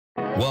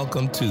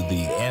Welcome to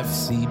the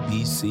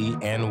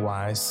FCBC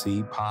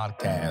NYC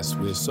podcast.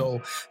 We're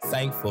so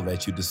thankful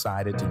that you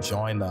decided to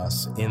join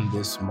us in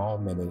this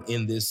moment and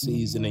in this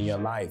season in your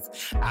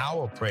life.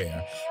 Our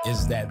prayer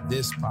is that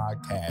this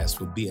podcast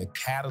will be a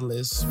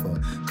catalyst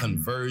for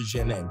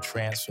conversion and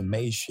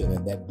transformation,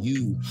 and that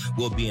you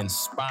will be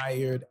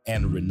inspired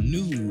and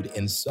renewed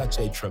in such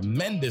a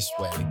tremendous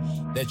way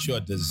that your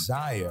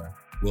desire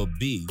will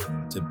be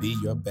to be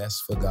your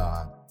best for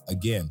God.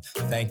 Again,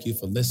 thank you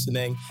for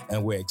listening,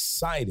 and we're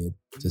excited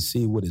to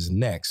see what is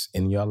next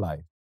in your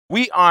life.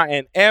 We are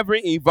an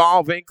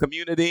ever-evolving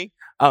community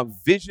of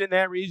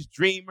visionaries,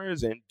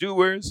 dreamers, and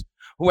doers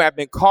who have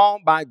been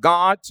called by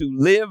God to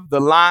live the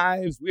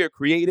lives we are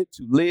created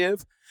to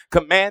live,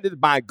 commanded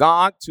by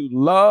God to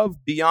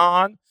love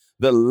beyond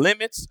the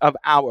limits of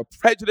our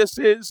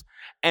prejudices,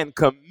 and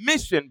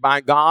commissioned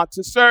by God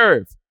to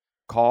serve,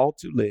 called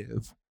to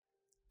live,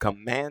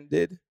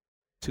 commanded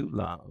to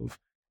love,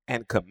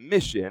 and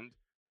commissioned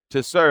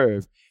to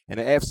serve. And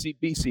at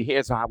FCBC,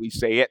 here's how we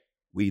say it: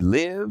 we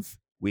live,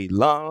 we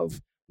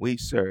love, we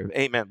serve.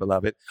 Amen,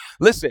 beloved.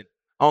 Listen,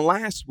 on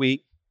last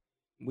week,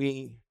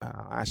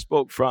 I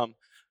spoke from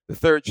the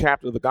 3rd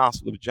chapter of the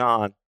Gospel of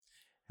John,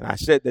 and I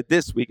said that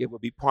this week it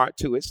would be part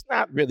 2. It's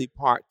not really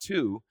part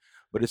 2,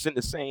 but it's in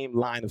the same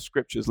line of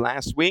scriptures.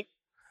 Last week,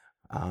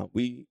 I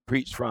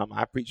preached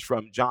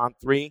from John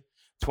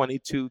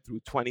 3:22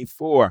 through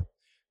 24.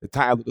 The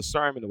title of the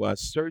sermon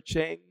was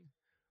Searching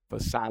for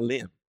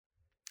Salim.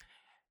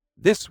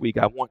 This week,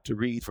 I want to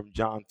read from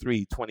John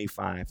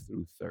 3:25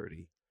 through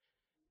 30.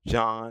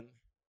 John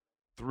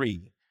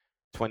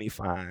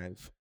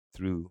 3:25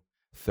 through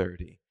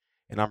 30.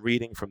 And I'm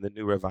reading from the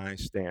New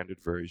Revised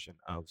Standard Version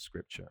of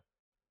Scripture.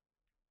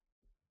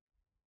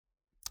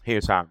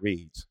 Here's how it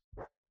reads.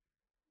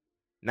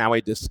 Now, a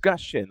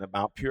discussion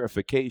about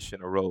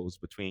purification arose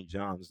between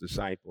John's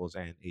disciples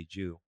and a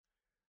Jew.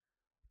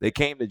 They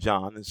came to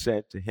John and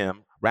said to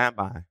him,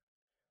 Rabbi,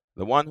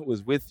 the one who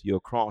was with you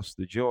across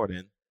the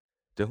Jordan,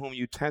 to whom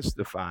you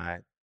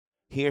testified,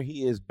 here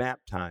he is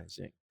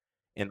baptizing,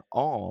 and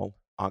all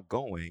are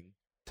going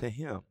to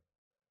him.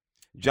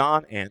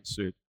 John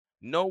answered,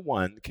 no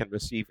one can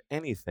receive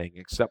anything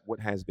except what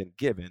has been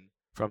given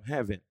from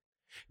heaven.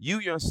 You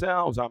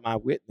yourselves are my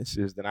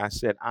witnesses that I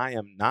said I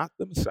am not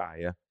the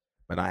Messiah,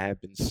 but I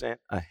have been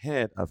sent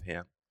ahead of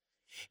him.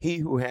 He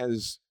who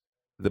has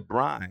the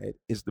bride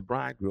is the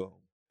bridegroom.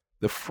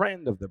 The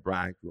friend of the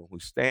bridegroom who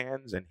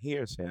stands and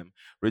hears him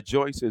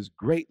rejoices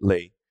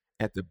greatly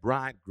at the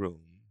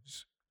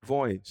bridegroom's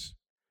voice.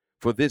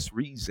 For this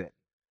reason,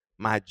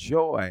 my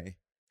joy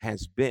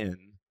has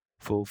been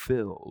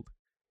fulfilled.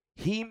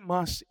 He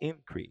must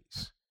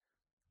increase,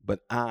 but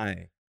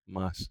I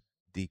must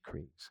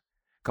decrease.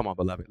 Come on,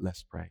 beloved,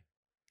 let's pray.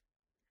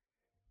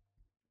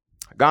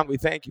 God, we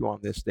thank you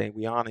on this day.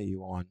 We honor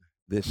you on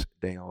this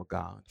day, oh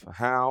God, for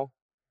how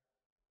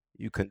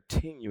you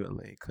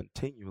continually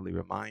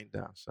remind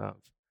us of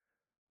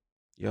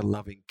your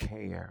loving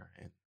care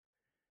and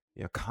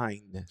your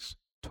kindness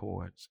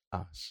towards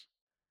us.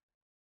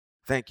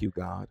 Thank you,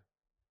 God,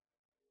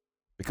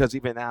 because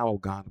even now, oh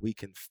God, we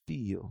can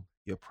feel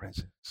your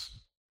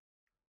presence.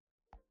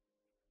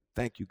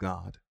 Thank you,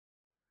 God,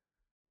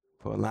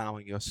 for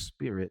allowing your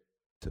Spirit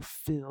to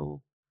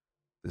fill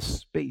the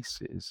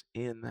spaces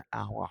in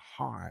our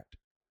heart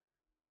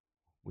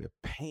where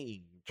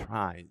pain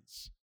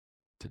tries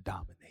to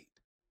dominate.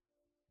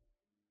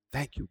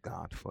 Thank you,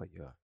 God, for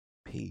your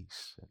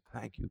peace, and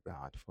thank you,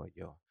 God, for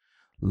your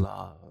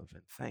love,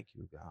 and thank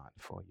you, God,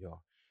 for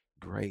your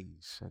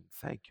grace, and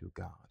thank you,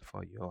 God,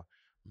 for your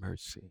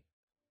mercy.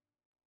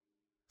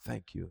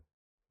 Thank you,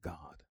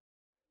 God.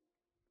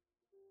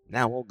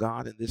 Now, oh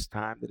God, in this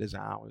time that is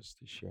ours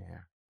to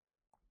share,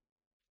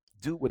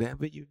 do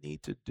whatever you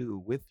need to do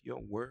with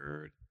your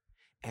word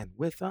and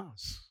with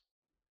us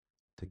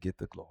to get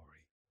the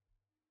glory.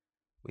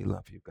 We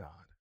love you, God.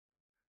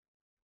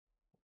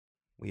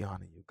 We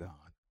honor you,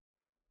 God.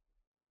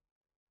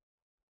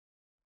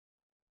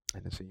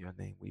 And it's in your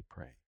name we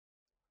pray.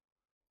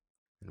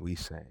 And we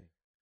say,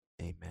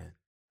 amen.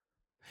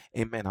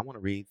 Amen. I want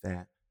to read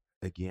that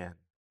again.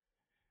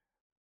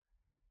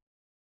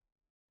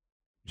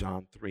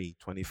 John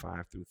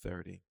 3:25 through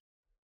 30.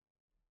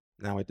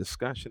 Now, a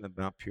discussion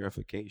about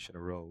purification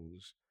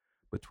arose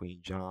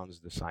between John's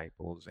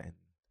disciples and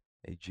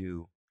a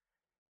Jew.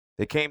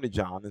 They came to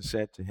John and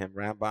said to him,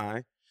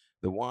 Rabbi,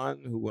 the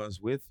one who was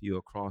with you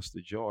across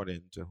the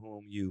Jordan, to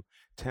whom you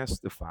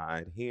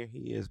testified, here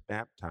he is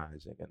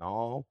baptizing, and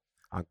all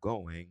are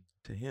going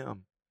to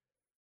him.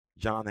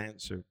 John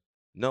answered,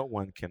 no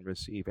one can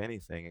receive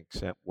anything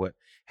except what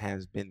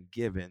has been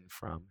given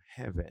from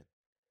heaven.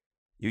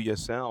 You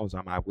yourselves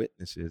are my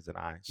witnesses that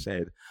I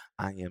said,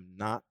 I am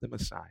not the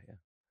Messiah,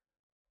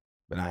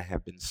 but I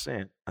have been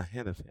sent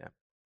ahead of him.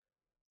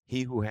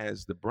 He who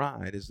has the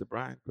bride is the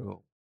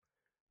bridegroom.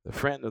 The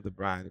friend of the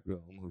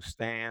bridegroom who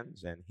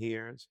stands and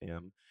hears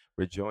him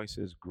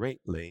rejoices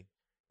greatly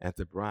at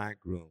the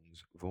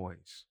bridegroom's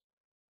voice.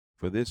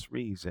 For this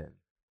reason,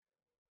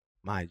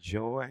 my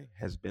joy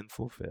has been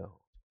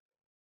fulfilled.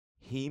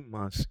 He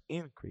must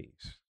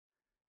increase,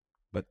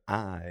 but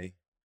I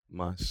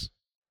must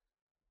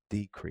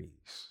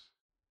decrease.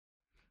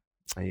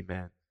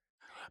 Amen.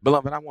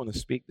 Beloved, I want to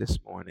speak this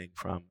morning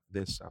from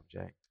this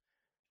subject: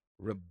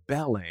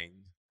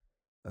 rebelling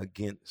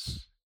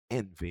against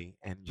envy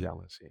and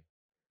jealousy.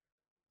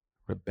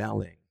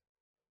 Rebelling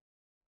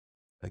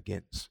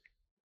against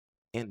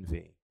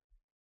envy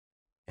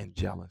and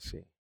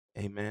jealousy.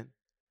 Amen.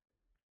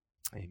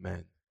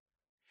 Amen.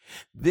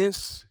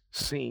 This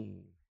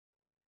scene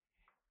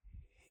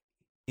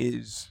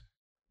is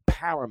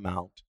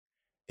paramount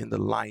in the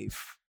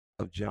life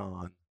of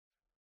John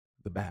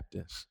the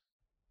Baptist.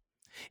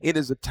 It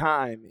is a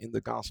time in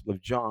the Gospel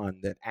of John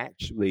that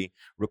actually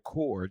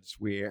records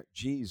where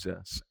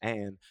Jesus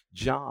and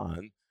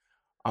John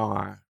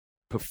are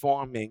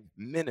performing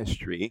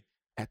ministry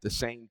at the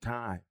same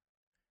time.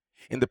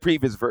 In the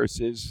previous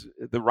verses,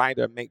 the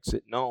writer makes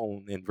it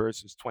known in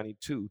verses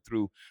 22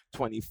 through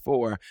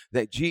 24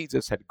 that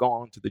Jesus had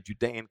gone to the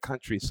Judean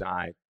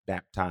countryside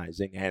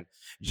baptizing, and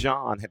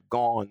John had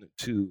gone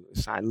to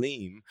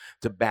Siloam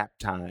to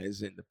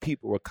baptize, and the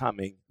people were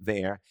coming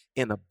there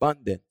in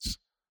abundance.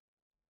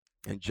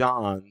 And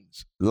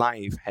John's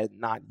life had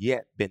not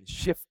yet been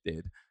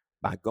shifted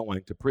by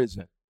going to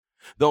prison.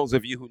 Those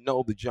of you who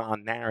know the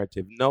John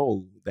narrative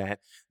know that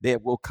there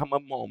will come a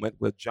moment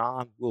where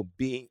John will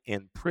be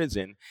in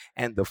prison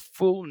and the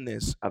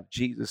fullness of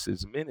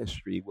Jesus's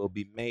ministry will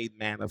be made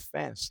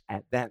manifest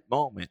at that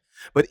moment.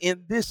 But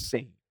in this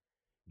scene,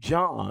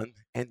 John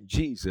and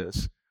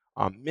Jesus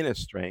are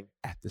ministering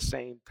at the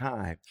same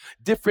time.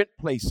 Different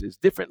places,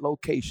 different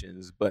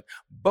locations, but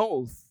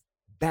both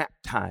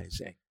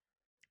baptizing.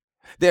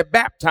 They're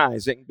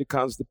baptizing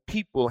because the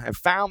people have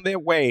found their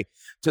way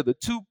to the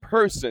two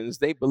persons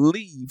they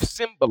believe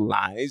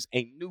symbolize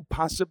a new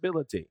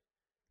possibility,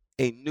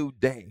 a new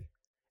day,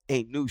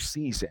 a new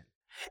season,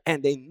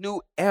 and a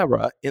new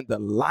era in the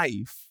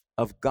life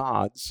of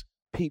God's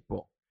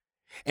people.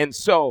 And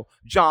so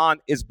John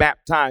is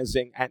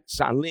baptizing at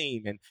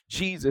Siloam, and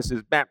Jesus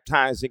is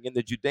baptizing in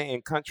the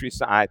Judean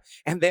countryside,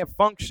 and they're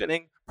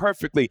functioning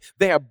perfectly.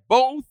 They are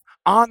both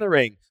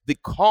honoring the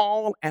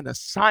call and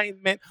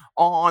assignment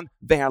on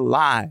their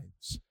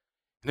lives.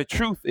 And the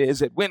truth is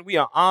that when we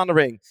are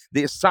honoring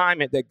the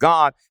assignment that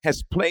God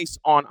has placed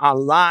on our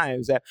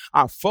lives, that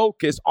our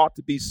focus ought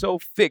to be so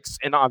fixed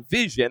and our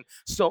vision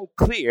so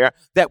clear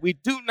that we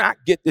do not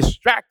get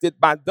distracted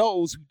by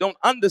those who don't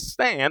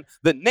understand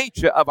the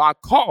nature of our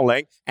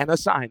calling and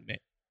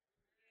assignment.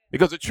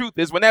 Because the truth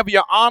is, whenever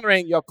you're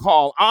honoring your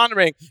call,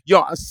 honoring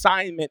your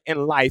assignment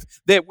in life,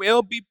 there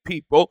will be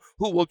people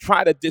who will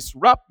try to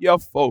disrupt your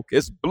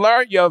focus,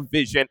 blur your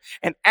vision,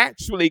 and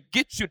actually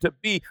get you to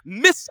be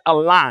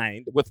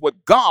misaligned with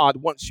what God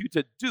wants you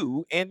to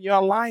do in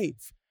your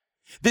life.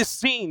 This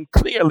scene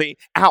clearly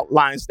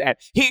outlines that.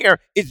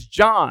 Here is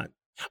John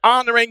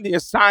honoring the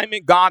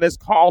assignment God has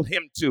called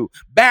him to,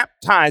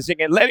 baptizing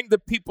and letting the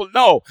people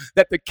know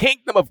that the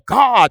kingdom of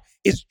God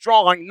is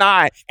drawing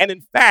nigh. And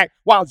in fact,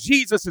 while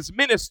Jesus is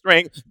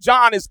ministering,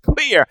 John is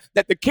clear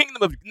that the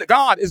kingdom of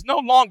God is no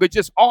longer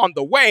just on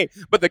the way,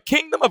 but the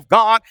kingdom of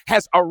God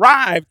has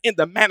arrived in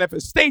the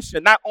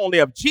manifestation not only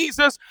of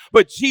Jesus,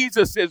 but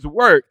Jesus's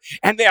work.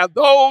 And there are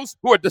those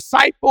who are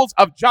disciples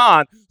of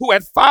John who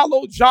had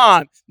followed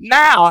John.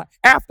 Now,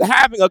 after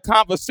having a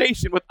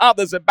conversation with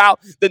others about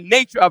the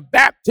nature of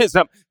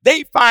baptism,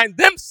 they find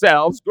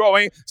themselves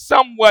growing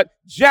somewhat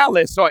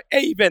jealous or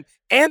even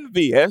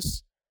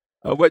envious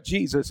of what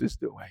Jesus is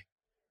doing.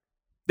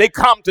 They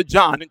come to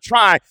John and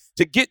try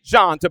to get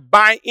John to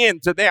buy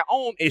into their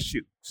own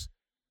issues.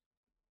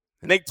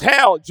 And they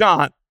tell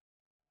John,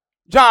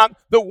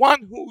 the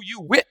one who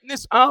you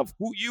witness of,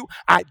 who you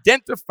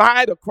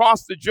identified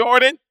across the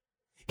Jordan,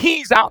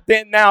 he's out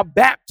there now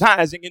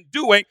baptizing and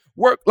doing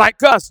work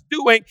like us,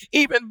 doing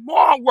even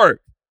more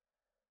work.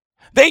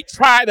 They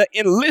try to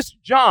enlist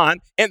John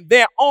in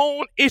their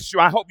own issue.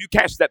 I hope you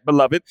catch that,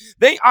 beloved.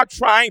 They are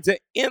trying to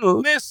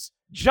enlist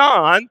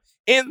John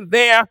in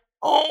their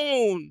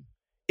own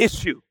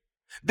issue.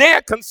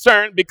 They're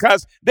concerned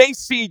because they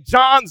see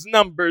John's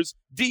numbers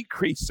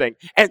decreasing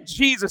and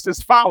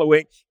Jesus'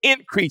 following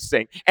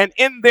increasing. And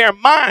in their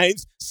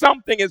minds,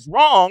 something is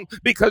wrong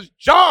because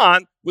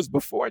John was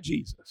before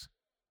Jesus.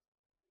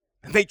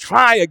 And they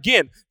try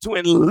again to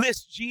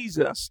enlist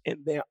Jesus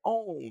in their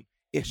own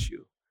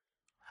issue.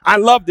 I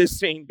love this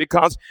scene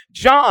because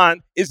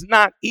John is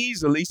not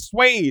easily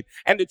swayed.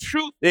 And the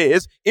truth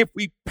is, if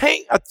we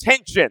pay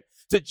attention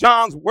to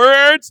John's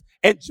words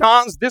and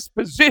John's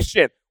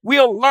disposition,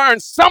 we'll learn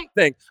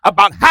something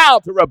about how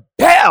to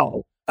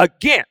rebel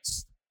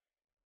against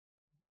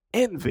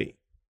envy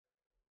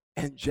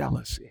and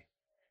jealousy.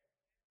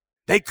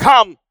 They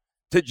come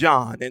to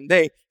John and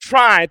they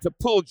try to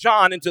pull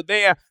John into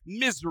their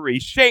misery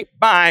shaped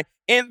by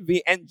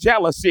envy and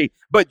jealousy,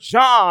 but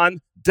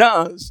John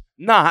does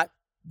not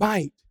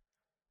bite.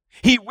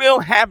 He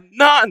will have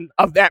none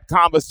of that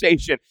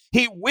conversation.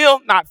 He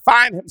will not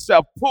find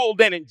himself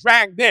pulled in and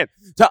dragged in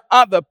to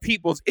other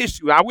people's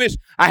issues. I wish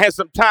I had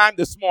some time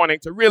this morning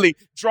to really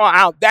draw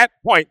out that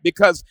point,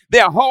 because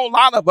there are a whole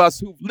lot of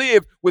us who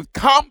live with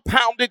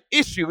compounded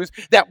issues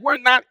that were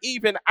not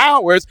even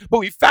ours, but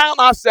we found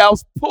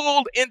ourselves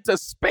pulled into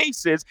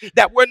spaces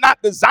that were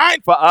not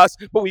designed for us,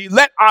 but we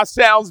let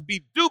ourselves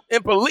be duped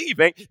in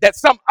believing that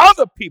some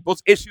other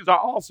people's issues are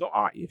also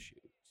our issues.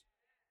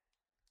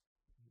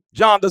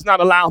 John does not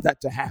allow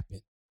that to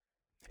happen.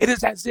 It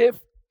is as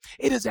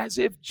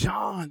if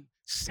John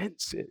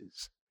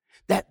senses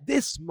that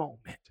this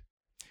moment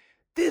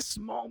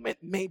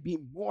may be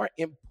more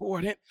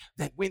important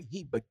than when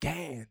he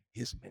began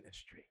his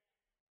ministry.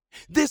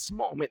 This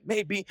moment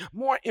may be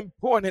more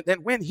important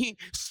than when he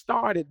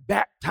started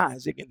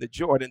baptizing in the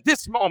Jordan.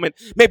 This moment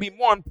may be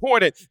more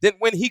important than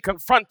when he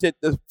confronted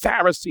the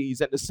Pharisees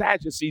and the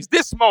Sadducees.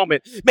 This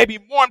moment may be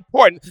more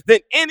important than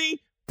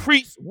any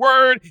priest's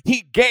word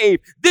he gave.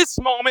 This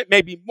moment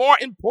may be more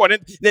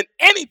important than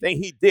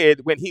anything he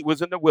did when he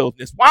was in the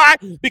wilderness. Why?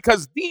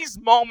 Because these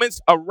moments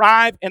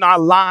arrive in our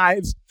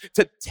lives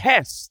to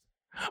test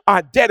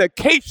our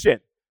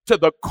dedication to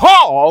the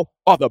call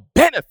or the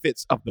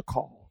benefits of the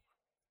call.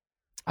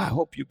 I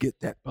hope you get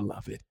that,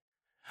 beloved.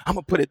 I'm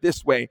going to put it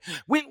this way.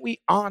 When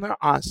we honor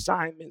our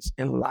assignments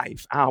in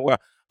life, our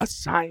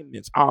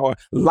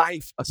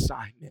life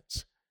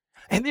assignments,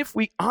 and if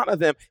we honor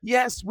them,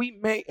 yes, we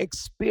may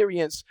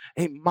experience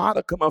a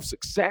modicum of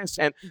success,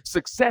 and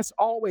success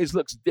always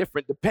looks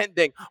different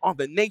depending on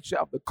the nature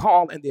of the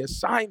call and the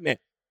assignment.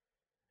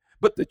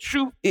 But the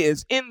truth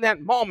is, in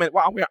that moment,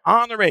 while we're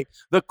honoring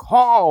the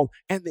call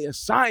and the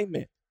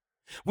assignment,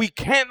 we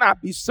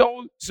cannot be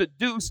so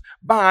seduced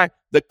by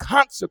the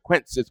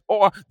consequences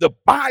or the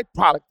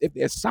byproduct of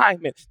the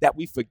assignment that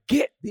we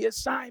forget the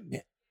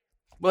assignment.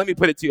 Well, let me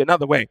put it to you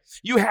another way.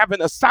 You have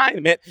an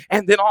assignment,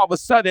 and then all of a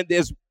sudden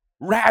there's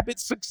rapid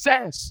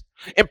success.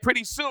 And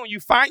pretty soon you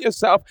find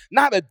yourself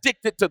not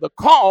addicted to the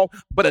call,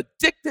 but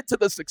addicted to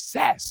the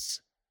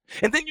success.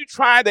 And then you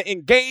try to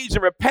engage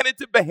in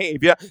repetitive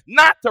behavior,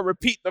 not to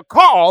repeat the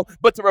call,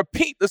 but to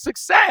repeat the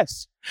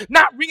success.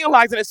 Not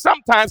realizing that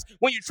sometimes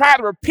when you try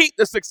to repeat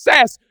the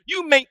success,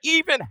 you may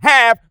even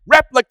have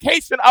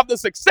replication of the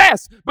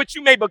success, but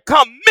you may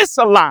become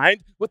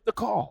misaligned with the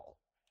call.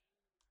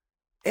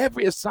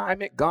 Every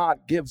assignment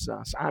God gives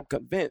us, I'm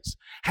convinced,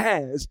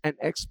 has an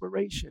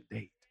expiration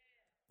date.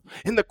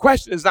 And the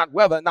question is not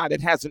whether or not it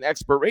has an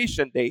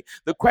expiration date.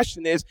 The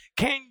question is,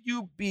 can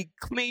you be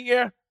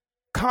clear,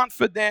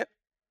 confident,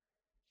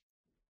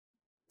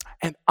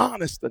 and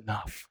honest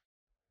enough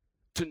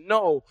to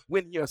know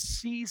when your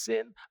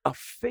season of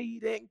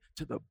fading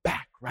to the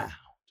background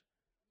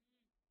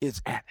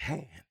is at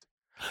hand?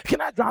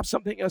 Can I drop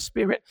something in your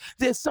spirit?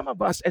 There's some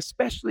of us,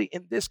 especially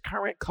in this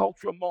current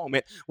cultural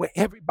moment where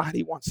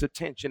everybody wants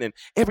attention and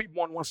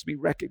everyone wants to be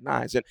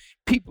recognized and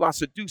people are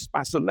seduced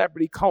by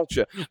celebrity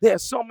culture. There are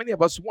so many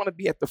of us who want to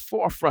be at the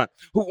forefront,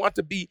 who want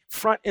to be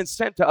front and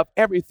center of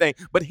everything.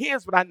 But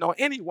here's what I know.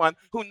 Anyone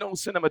who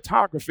knows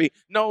cinematography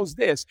knows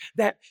this,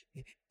 that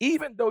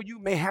even though you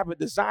may have a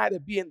desire to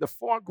be in the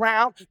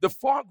foreground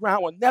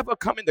will never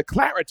come into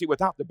clarity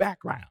without the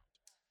background.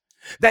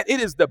 That it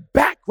is the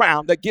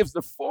background that gives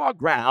the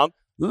foreground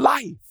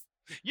life.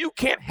 You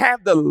can't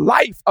have the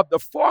life of the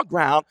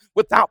foreground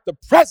without the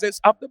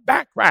presence of the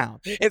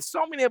background. And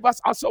so many of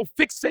us are so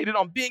fixated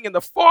on being in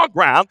the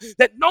foreground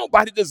that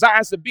nobody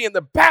desires to be in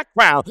the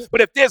background.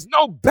 But if there's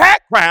no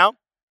background,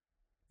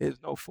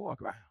 there's no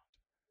foreground.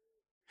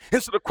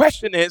 And so the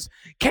question is,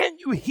 can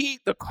you heed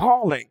the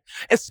calling,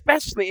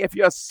 especially if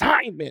your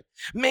assignment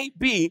may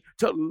be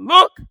to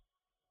look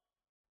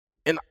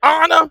and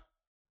honor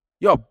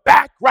your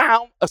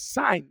background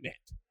assignment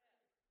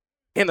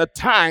in a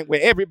time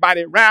where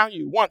everybody around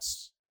you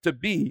wants to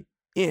be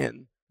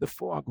in the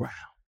foreground?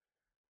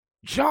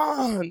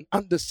 John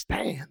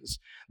understands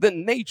the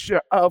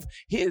nature of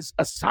his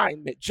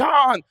assignment.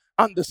 John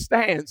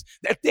understands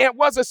that there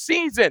was a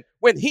season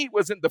when he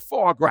was in the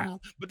foreground,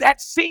 but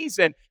that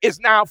season is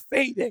now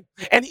fading.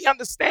 And he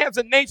understands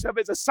the nature of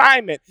his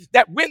assignment,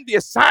 that when the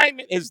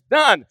assignment is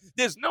done,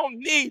 there's no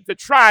need to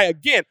try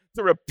again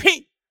to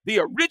repeat the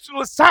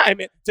original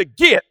assignment to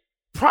get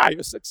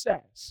prior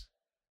success.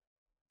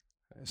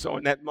 And so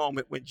in that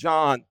moment when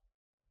John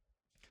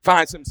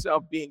finds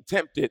himself being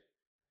tempted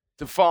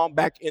to fall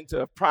back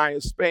into a prior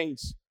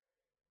space,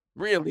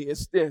 really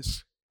it's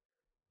this.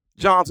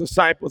 John's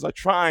disciples are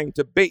trying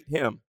to bait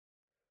him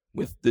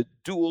with the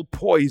dual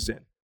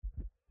poison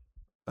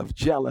of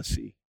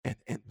jealousy and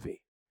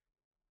envy.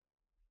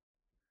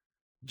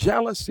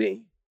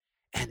 Jealousy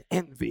and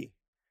envy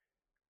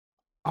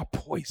are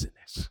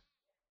poisonous.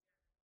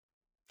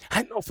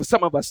 I know for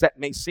some of us that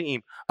may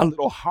seem a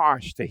little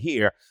harsh to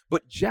hear,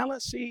 but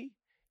jealousy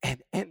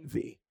and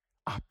envy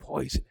are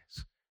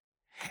poisonous.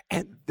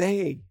 And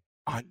they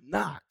are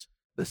not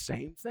the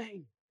same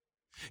thing.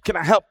 Can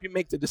I help you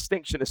make the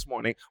distinction this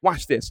morning?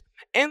 Watch this.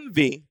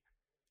 Envy,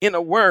 in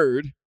a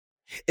word,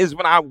 is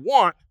when I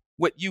want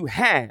what you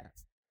have.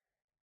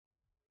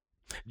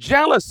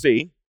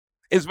 Jealousy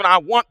is when I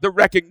want the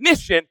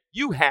recognition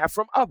you have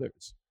from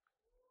others.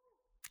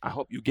 I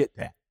hope you get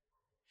that.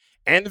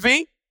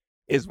 Envy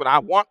is when I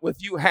want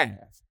what you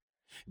have.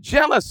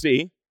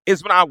 Jealousy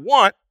is when I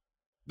want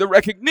the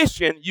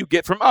recognition you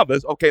get from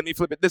others. Okay, let me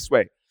flip it this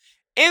way.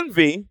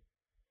 Envy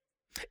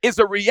is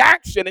a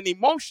reaction, an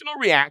emotional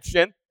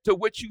reaction to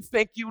which you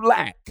think you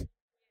lack.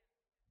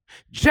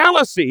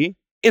 Jealousy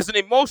is an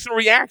emotional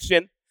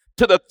reaction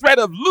to the threat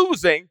of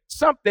losing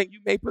something you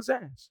may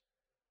possess.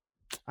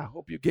 I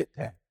hope you get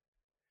that.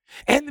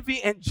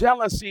 Envy and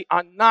jealousy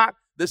are not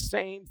the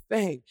same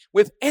thing.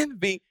 With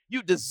envy,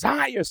 you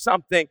desire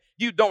something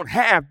you don't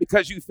have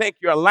because you think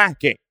you're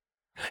lacking.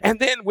 And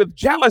then with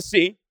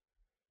jealousy,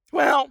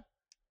 well,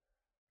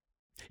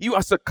 you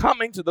are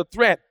succumbing to the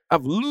threat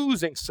of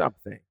losing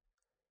something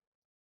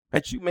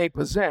that you may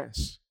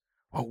possess,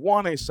 or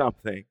wanting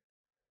something,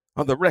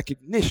 or the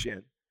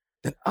recognition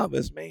that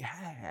others may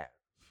have.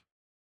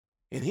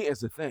 And here's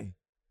the thing,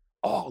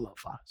 all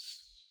of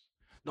us,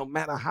 no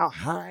matter how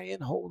high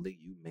and holy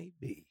you may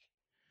be,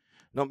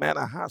 no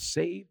matter how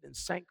saved and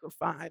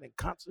sanctified and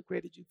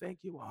consecrated you think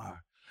you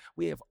are,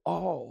 we have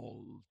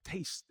all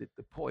tasted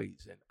the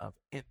poison of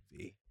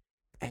envy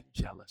and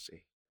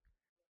jealousy.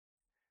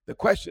 The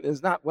question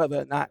is not whether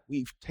or not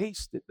we've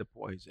tasted the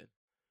poison.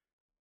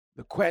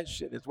 The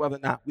question is whether or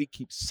not we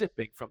keep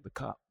sipping from the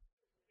cup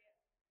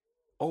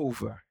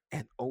over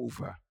and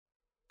over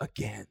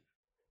again.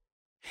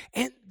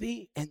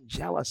 Envy and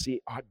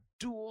jealousy are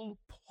dual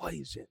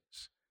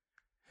poisons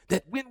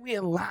that when we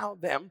allow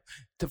them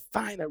to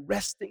find a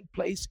resting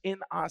place in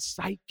our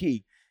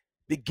psyche,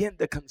 begin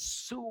to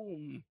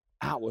consume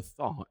our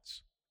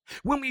thoughts.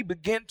 When we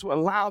begin to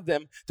allow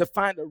them to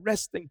find a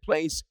resting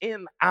place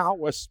in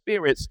our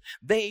spirits,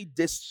 they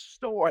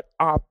distort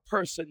our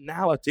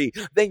personality.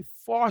 They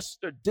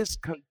foster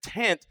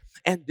discontent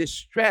and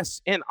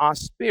distress in our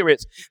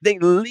spirits. They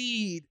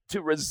lead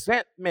to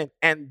resentment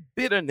and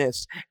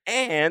bitterness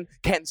and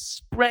can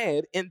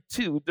spread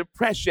into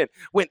depression.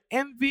 When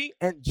envy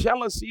and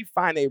jealousy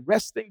find a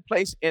resting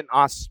place in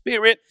our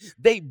spirit,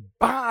 they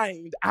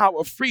bind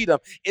our freedom.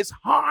 It's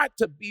hard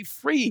to be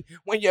free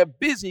when you're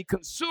busy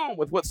consumed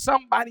with what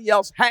somebody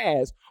else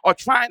has, or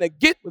trying to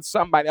get what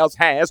somebody else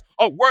has,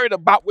 or worried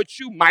about what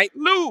you might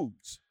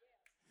lose.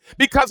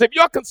 Because if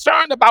you're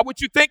concerned about what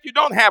you think you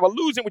don't have or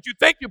losing what you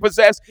think you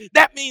possess,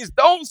 that means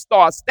those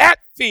thoughts, that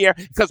fear,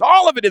 because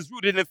all of it is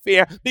rooted in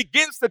fear,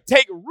 begins to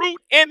take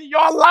root in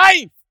your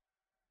life.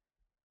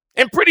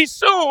 And pretty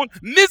soon,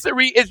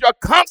 misery is your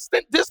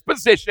constant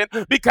disposition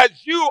because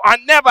you are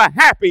never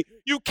happy.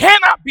 You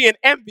cannot be an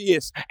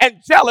envious and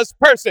jealous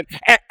person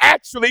and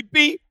actually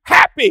be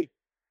happy.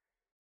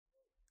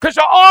 Because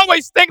you're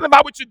always thinking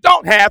about what you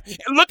don't have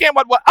and looking at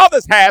what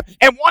others have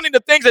and wanting the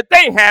things that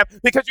they have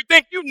because you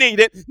think you need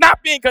it,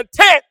 not being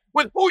content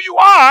with who you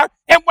are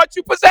and what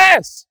you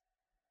possess.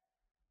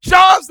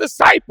 John's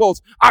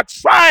disciples are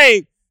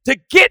trying to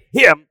get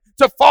him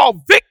to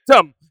fall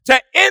victim to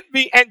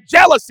envy and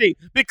jealousy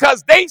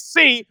because they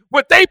see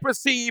what they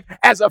perceive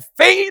as a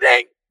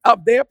fading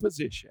of their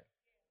position.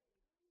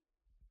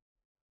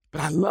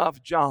 But I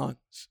love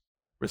John's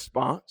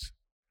response.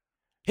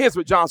 Here's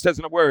what John says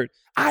in the word.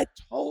 I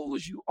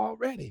told you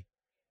already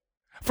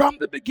from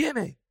the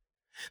beginning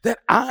that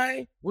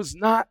I was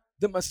not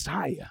the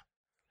Messiah,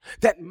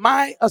 that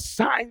my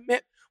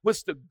assignment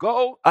was to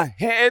go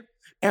ahead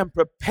and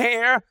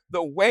prepare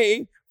the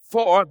way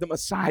for the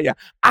Messiah.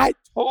 I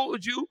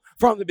told you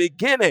from the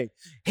beginning.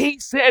 He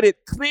said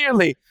it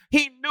clearly.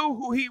 He knew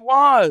who he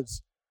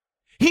was.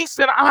 He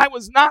said, I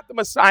was not the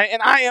Messiah, and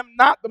I am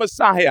not the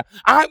Messiah.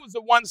 I was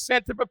the one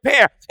sent to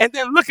prepare. And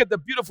then look at the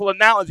beautiful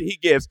analogy he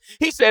gives.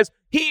 He says,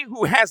 he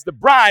who has the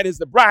bride is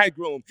the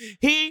bridegroom.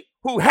 He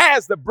who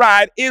has the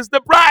bride is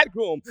the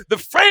bridegroom. The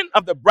friend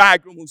of the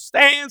bridegroom who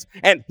stands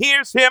and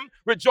hears him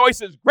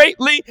rejoices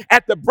greatly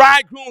at the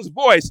bridegroom's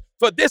voice.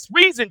 For this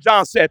reason,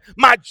 John said,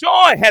 my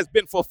joy has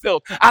been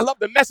fulfilled. I love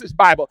the Message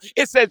Bible.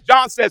 It says,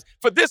 John says,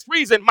 for this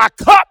reason, my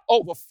cup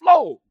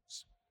overflows.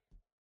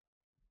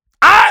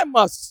 I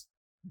must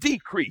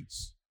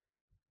decrease.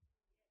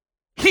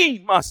 He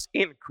must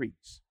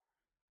increase.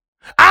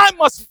 I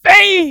must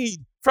fade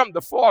from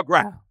the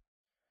foreground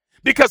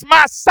because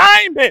my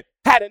assignment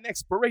had an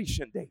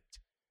expiration date.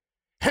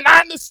 And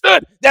I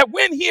understood that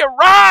when he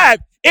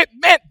arrived, it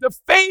meant the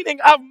fading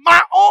of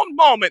my own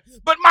moment.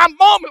 But my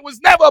moment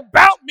was never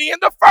about me in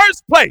the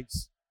first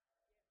place.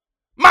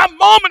 My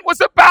moment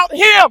was about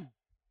him.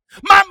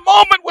 My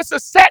moment was to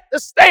set the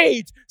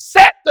stage,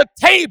 set the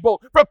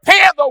table,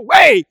 prepare the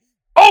way,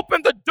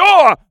 open the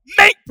door,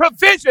 make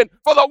provision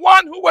for the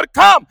one who would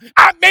come.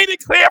 I made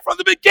it clear from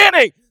the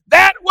beginning.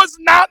 That was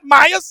not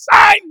my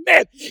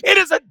assignment. It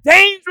is a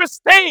dangerous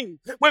thing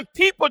when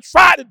people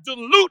try to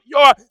dilute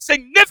your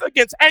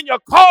significance and your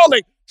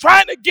calling,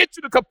 trying to get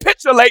you to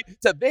capitulate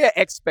to their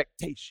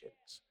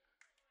expectations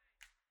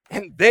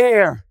and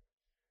their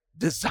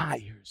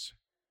desires.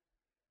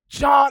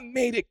 John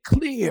made it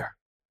clear,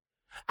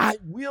 I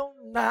will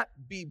not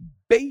be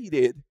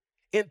baited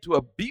into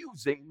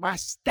abusing my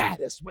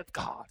status with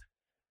God.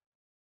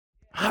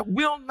 I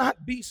will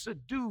not be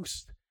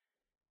seduced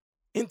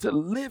into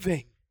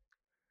living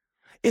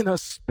in a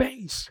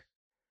space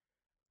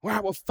where I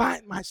will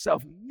find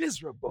myself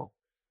miserable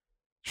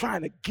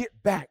trying to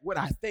get back what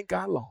I think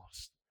I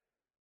lost.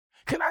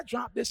 Can I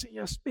drop this in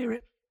your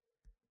spirit?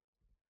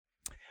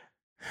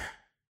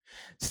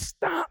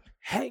 Stop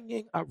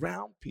hanging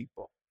around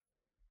people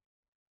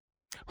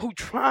who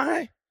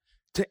try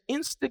to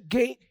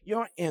instigate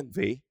your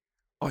envy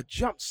or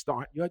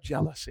jumpstart your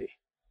jealousy.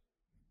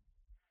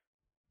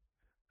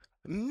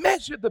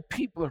 Measure the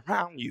people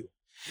around you.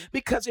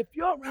 Because if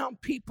you're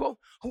around people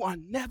who are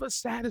never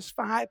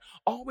satisfied,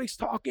 always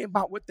talking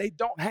about what they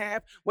don't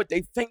have, what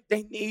they think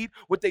they need,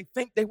 what they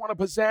think they want to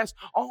possess,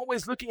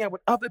 always looking at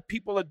what other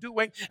people are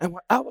doing and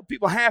what other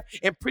people have,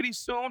 and pretty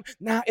soon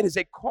now it is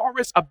a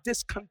chorus of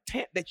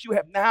discontent that you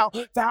have now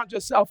found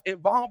yourself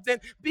involved in.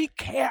 Be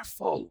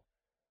careful,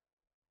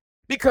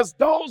 because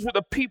those were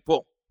the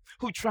people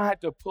who tried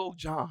to pull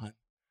John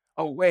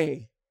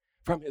away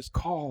from his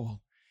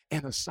call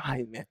and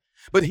assignment.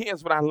 But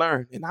here's what I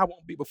learned, and I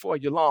won't be before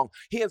you long.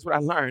 Here's what I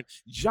learned.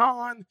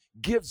 John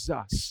gives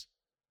us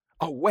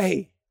a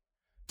way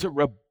to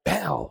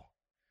rebel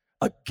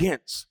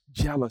against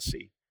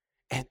jealousy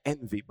and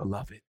envy,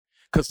 beloved.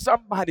 Because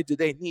somebody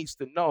today needs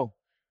to know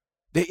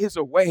there is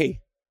a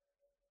way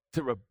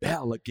to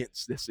rebel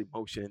against this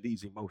emotion and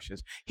these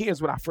emotions.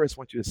 Here's what I first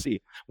want you to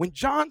see. When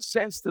John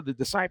says to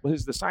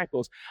his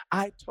disciples,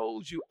 I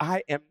told you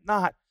I am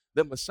not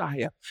the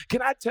Messiah.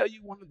 Can I tell you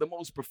one of the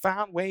most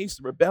profound ways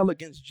to rebel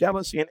against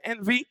jealousy and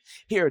envy?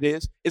 Here it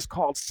is. It's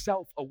called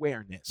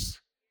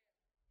self-awareness.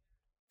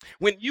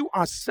 When you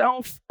are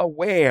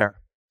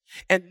self-aware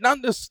and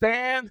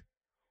understand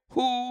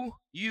who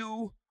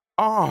you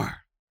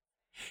are,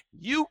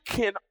 you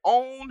can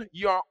own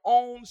your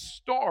own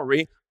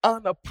story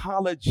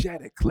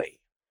unapologetically.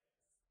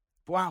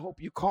 Boy, I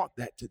hope you caught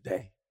that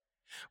today.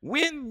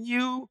 When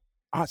you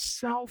are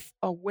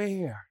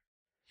self-aware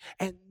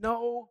and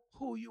know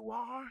who you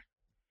are,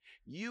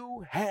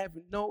 you have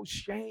no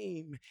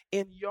shame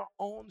in your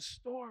own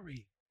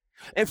story.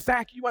 In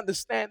fact, you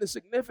understand the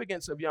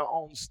significance of your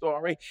own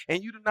story,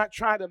 and you do not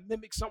try to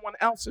mimic someone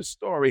else's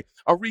story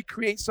or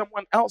recreate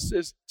someone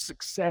else's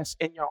success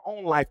in your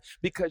own life,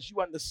 because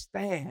you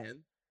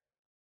understand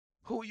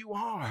who you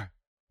are.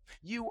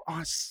 You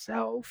are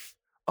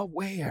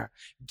self-aware.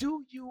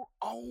 Do you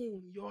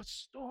own your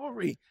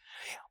story?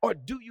 Or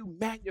do you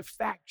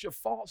manufacture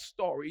false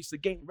stories to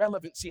gain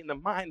relevancy in the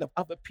mind of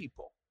other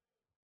people?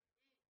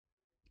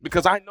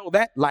 Because I know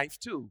that life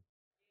too.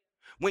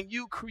 When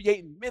you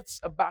create myths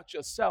about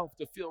yourself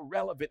to feel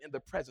relevant in the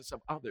presence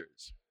of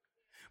others.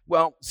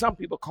 Well, some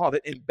people call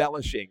it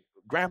embellishing.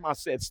 Grandma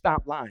said,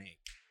 stop lying.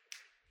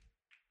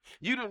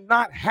 You do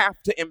not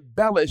have to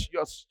embellish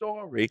your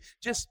story.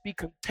 Just be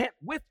content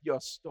with your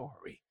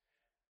story.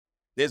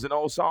 There's an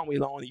old song we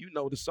learned, you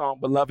know the song,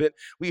 beloved.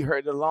 We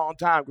heard it a long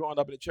time growing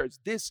up in the church.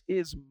 This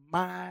is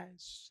my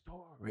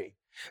story.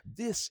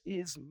 This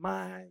is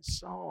my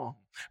song,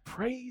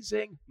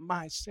 praising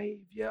my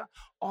Savior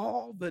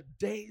all the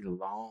day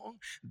long.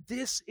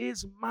 This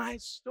is my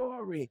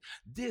story.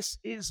 This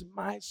is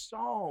my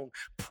song,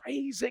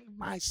 praising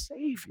my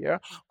Savior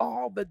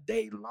all the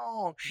day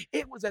long.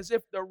 It was as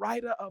if the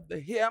writer of the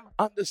hymn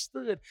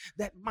understood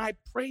that my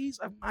praise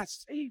of my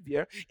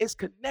Savior is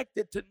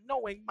connected to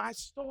knowing my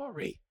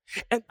story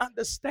and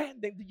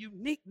understanding the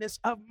uniqueness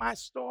of my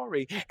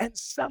story and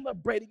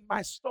celebrating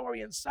my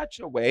story in such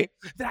a way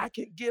that I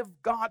can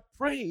give God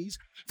praise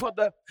for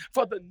the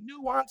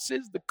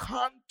nuances, the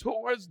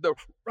contours, the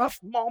rough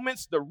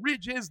moments, the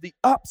ridges, the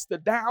ups, the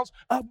downs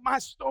of my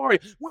story.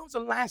 When was the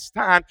last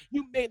time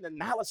you made an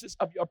analysis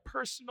of your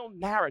personal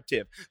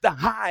narrative, the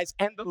highs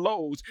and the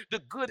lows, the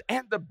good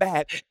and the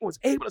bad, and was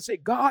able to say,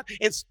 God,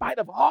 in spite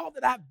of all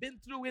that I've been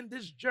through in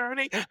this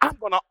journey, I'm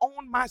going to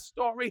own my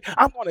story.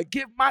 I'm going to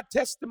give my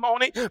testimony,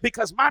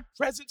 because my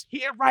presence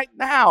here right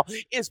now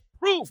is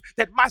proof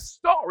that my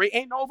story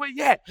ain't over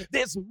yet.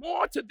 There's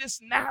more to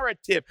this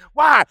narrative.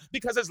 Why?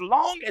 Because as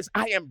long as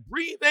I am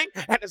breathing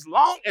and as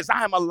long as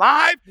I am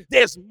alive,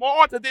 there's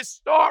more to this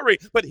story.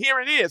 But here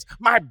it is.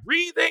 My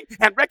breathing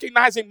and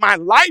recognizing my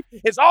life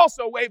is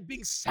also a way of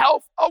being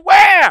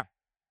self-aware.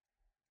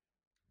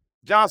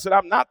 John said,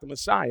 I'm not the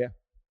Messiah.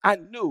 I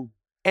knew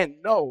and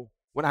know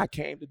what I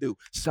came to do.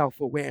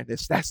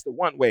 Self-awareness. That's the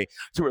one way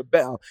to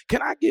rebel.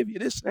 Can I give you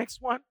this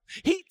next one?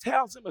 He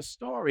tells him a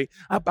story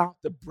about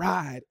the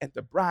bride and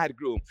the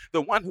bridegroom.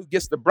 The one who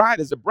gets the bride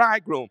is the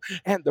bridegroom,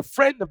 and the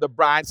friend of the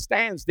bride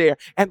stands there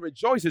and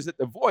rejoices at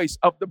the voice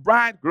of the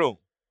bridegroom.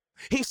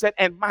 He said,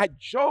 and my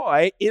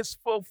joy is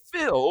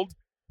fulfilled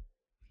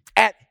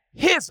at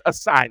his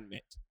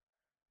assignment.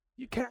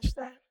 You catch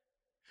that?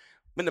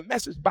 When the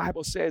Message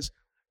Bible says,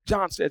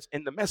 John says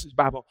in the Message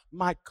Bible,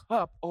 my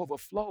cup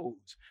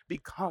overflows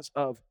because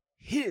of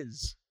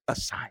his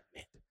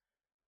assignment.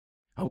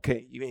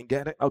 Okay, you ain't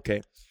get it?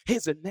 Okay.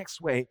 Here's the next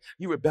way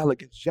you rebel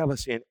against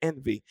jealousy and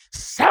envy.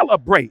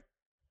 Celebrate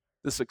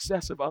the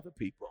success of other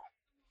people.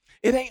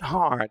 It ain't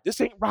hard.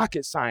 This ain't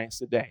rocket science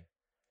today.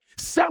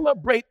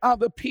 Celebrate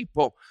other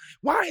people.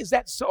 Why is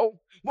that so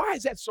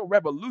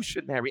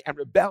revolutionary and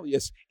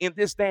rebellious in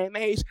this day and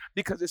age?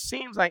 Because it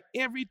seems like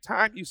every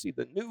time you see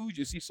the news,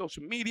 you see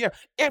social media,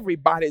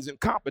 everybody is in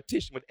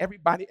competition with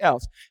everybody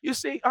else. You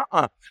see,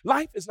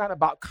 life is not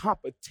about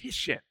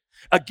competition.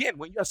 Again,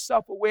 when you're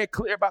self-aware,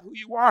 clear about who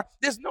you are,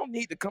 there's no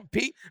need to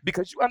compete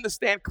because you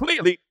understand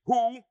clearly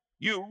who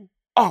you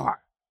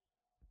are.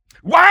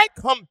 Why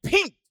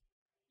compete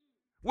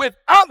with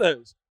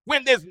others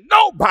when there's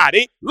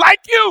nobody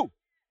like you?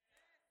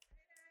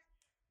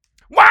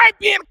 Why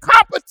be in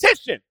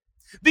competition?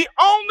 This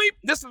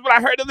is what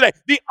I heard the other day,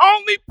 the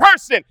only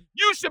person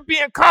you should be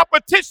in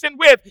competition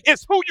with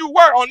is who you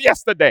were on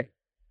yesterday.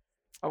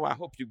 Oh, I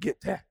hope you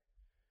get that.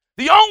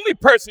 The only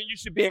person you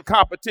should be in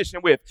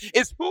competition with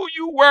is who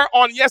you were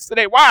on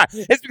yesterday. Why?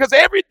 It's because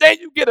every day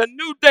you get a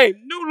new day,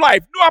 new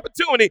life, new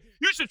opportunity.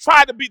 You should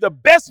try to be the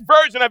best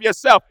version of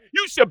yourself.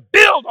 You should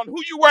build on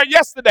who you were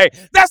yesterday.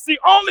 That's the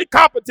only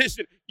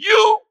competition.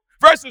 You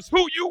versus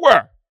who you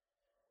were.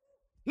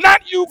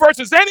 Not you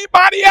versus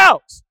anybody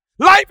else.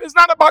 Life is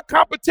not about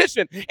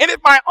competition. And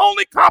if my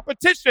only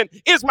competition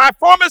is my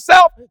former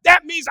self,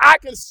 that means I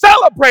can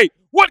celebrate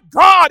what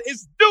God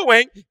is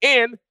doing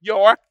in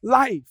your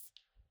life.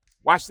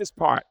 Watch this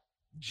part.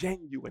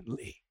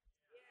 Genuinely.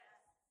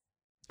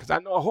 Because I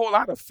know a whole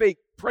lot of fake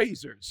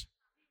praisers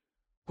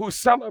who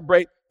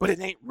celebrate, but it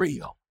ain't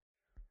real.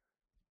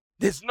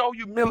 There's no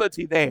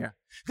humility there.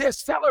 They're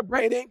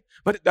celebrating,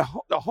 but the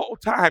whole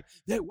time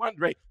they're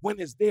wondering,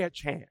 when is their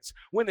chance?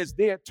 When is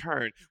their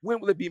turn?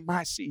 When will it be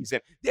my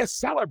season? They're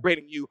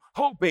celebrating you,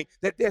 hoping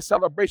that their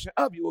celebration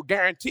of you will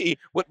guarantee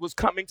what was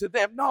coming to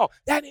them. No,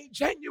 that ain't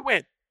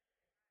genuine.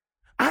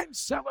 I'm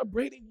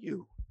celebrating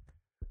you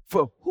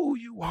for who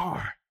you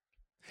are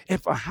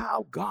and for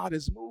how God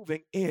is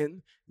moving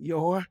in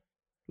your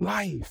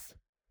life.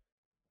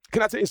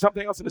 Can I tell you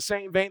something else in the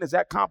same vein as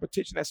that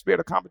competition, that spirit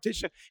of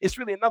competition? It's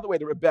really another way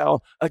to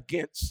rebel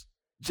against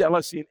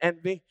jealousy and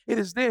envy. It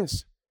is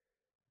this.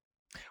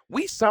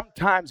 We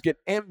sometimes get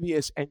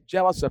envious and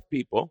jealous of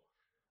people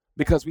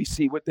because we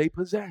see what they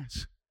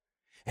possess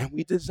and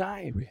we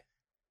desire it.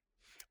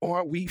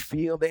 Or we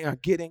feel they are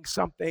getting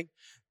something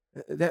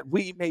that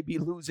we may be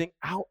losing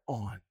out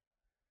on.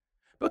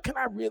 But can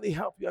I really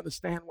help you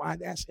understand why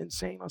that's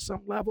insane on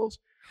some levels?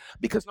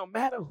 Because no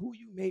matter who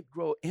you may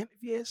grow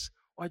envious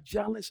or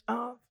jealous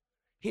of,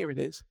 here it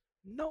is,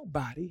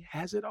 nobody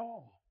has it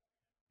all.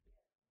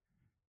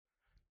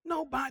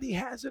 Nobody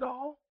has it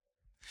all.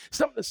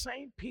 Some of the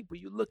same people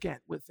you look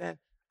at with that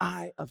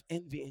eye of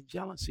envy and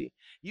jealousy,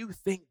 you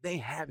think they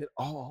have it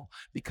all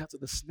because of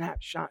the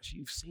snapshots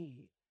you've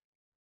seen.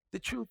 The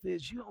truth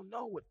is, you don't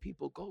know what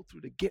people go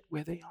through to get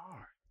where they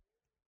are.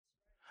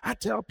 I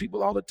tell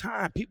people all the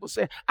time, people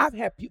say, I've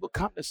had people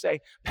come to say,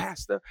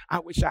 Pastor, I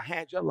wish I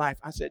had your life.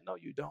 I said, no,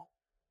 you don't.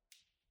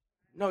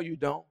 No, you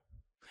don't.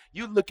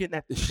 You're looking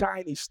at the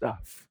shiny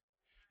stuff.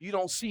 You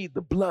don't see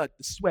the blood,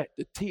 the sweat,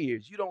 the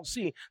tears. You don't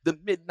see the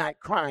midnight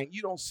crying.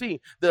 You don't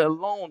see the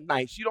alone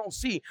nights. You don't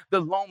see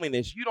the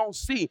loneliness. You don't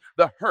see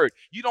the hurt.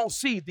 You don't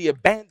see the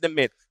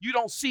abandonment. You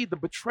don't see the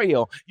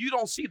betrayal. You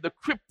don't see the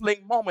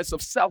crippling moments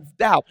of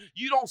self-doubt.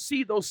 You don't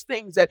see those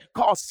things that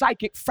cause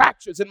psychic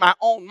fractures in my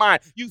own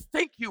mind. You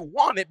think you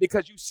want it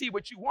because you see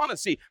what you want to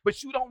see,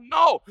 but you don't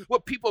know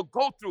what people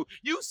go through.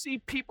 You see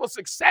people's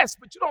success,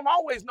 but you don't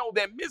always know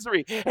their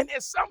misery. And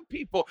there's some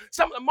people,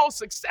 some of the most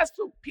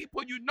successful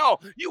people you know,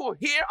 you will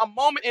hear a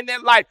moment in their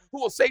life who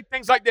will say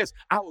things like this: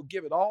 I will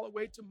give it all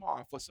away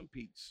tomorrow for some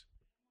peace.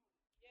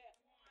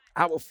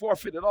 I will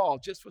forfeit it all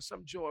just for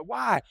some joy.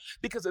 Why?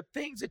 Because the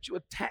things that you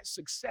attach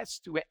success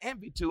to and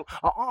envy to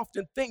are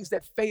often things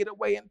that fade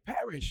away and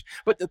perish.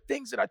 But the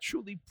things that are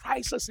truly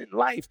priceless in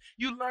life,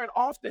 you learn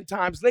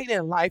oftentimes later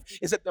in life,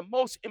 is that the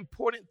most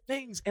important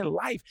things in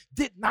life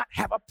did not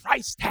have a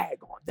price tag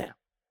on them.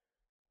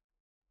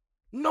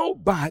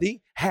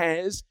 Nobody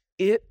has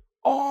it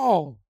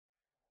all.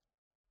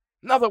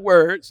 In other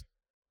words,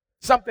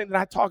 something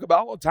that I talk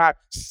about all the time,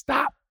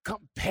 stop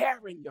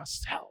comparing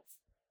yourself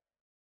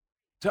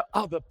to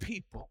other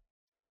people.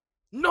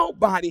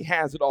 Nobody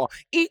has it all.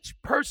 Each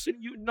person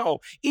you know,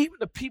 even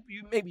the people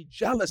you may be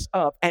jealous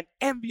of and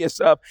envious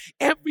of,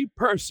 every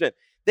person,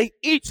 they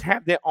each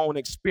have their own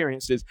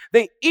experiences.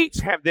 They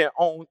each have their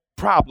own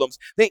problems.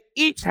 They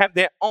each have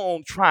their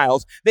own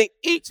trials. They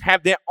each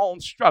have their own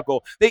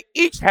struggle. They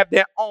each have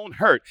their own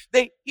hurt.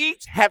 They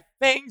each have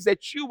things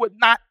that you would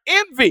not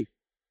envy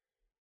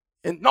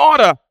in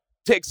order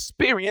to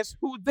experience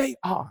who they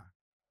are.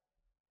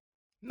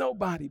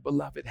 Nobody,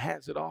 beloved,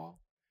 has it all.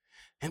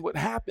 And what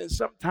happens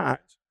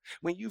sometimes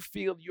when you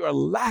feel you're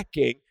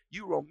lacking,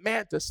 you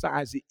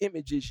romanticize the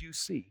images you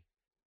see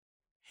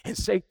and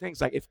say things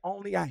like, if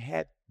only I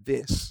had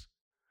this,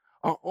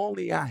 or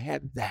only I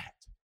had that.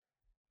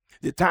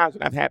 The times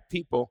when I've had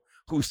people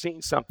who've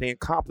seen something and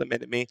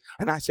complimented me,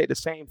 and I say the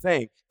same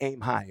thing: aim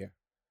higher.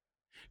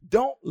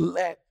 Don't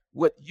let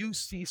what you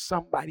see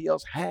somebody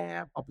else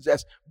have or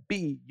possess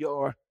be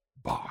your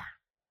bar.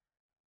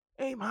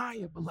 Aim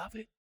higher,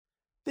 beloved.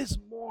 There's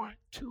more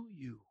to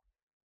you,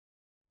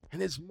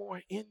 and there's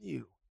more in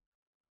you.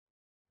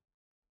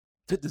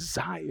 to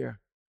desire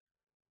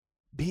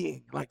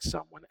being like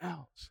someone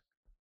else.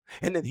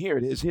 And then here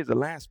it is. Here's the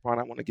last part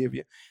I want to give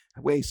you.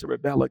 Ways to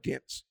rebel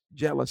against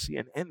jealousy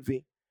and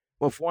envy.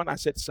 Well, for one, I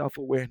said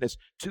self-awareness.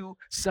 2,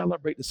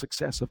 celebrate the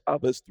success of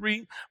others.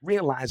 3,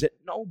 realize that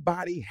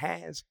nobody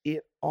has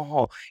it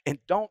all. And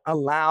don't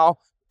allow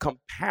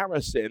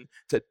comparison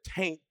to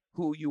taint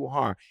who you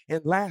are.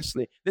 And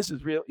lastly, this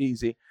is real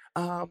easy.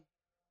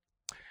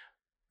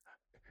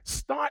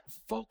 Start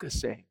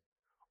focusing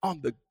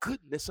on the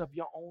goodness of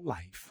your own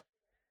life.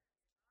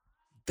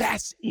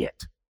 That's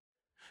it.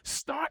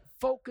 Start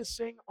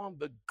focusing on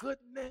the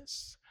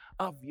goodness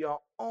of your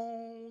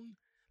own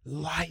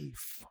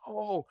life.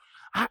 Oh,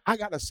 I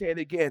got to say it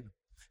again.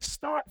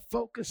 Start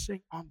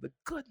focusing on the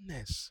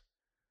goodness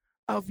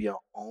of your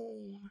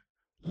own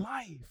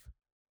life.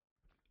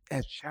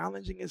 As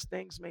challenging as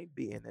things may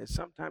be, and as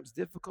sometimes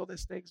difficult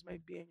as things may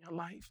be in your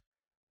life,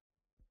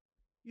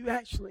 you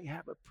actually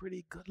have a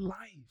pretty good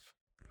life.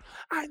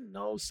 I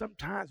know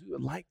sometimes we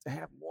would like to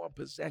have more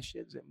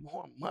possessions and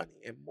more money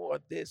and more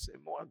this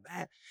and more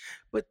that.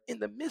 But in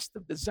the midst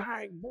of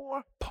desiring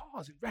more,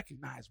 pause and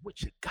recognize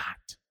what you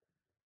got.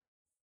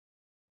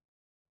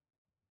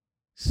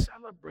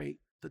 Celebrate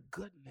the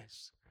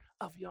goodness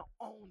of your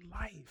own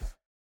life.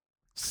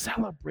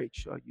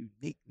 Celebrate your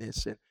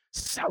uniqueness and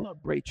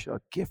celebrate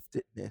your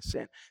giftedness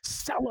and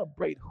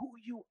celebrate who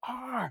you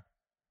are.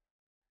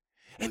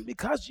 And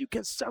because you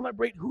can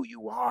celebrate who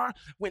you are,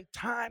 when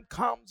time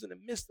comes in the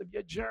midst of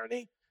your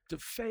journey to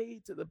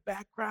fade to the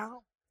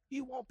background,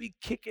 you won't be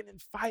kicking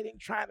and fighting,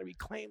 trying to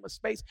reclaim a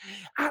space.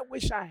 I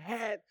wish I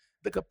had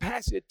the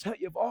capacity to tell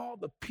you of all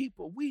the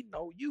people we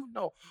know, you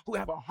know, who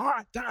have a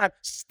hard time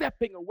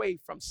stepping away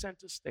from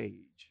center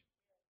stage.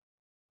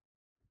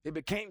 They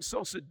became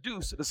so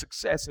seduced to the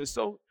success and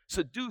so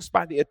seduced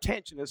by the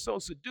attention and so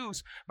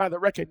seduced by the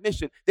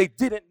recognition, they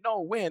didn't know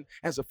when,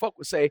 as the folk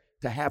would say,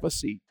 to have a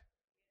seat.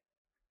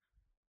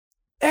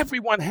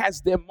 Everyone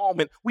has their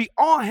moment. We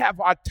all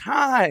have our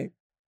time.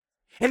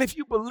 And if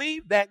you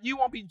believe that, you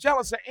won't be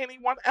jealous of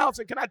anyone else.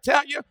 And can I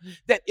tell you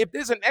that if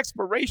there's an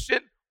expiration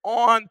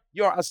on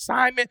your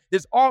assignment,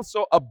 there's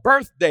also a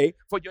birthday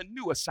for your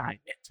new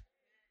assignment.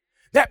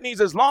 That means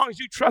as long as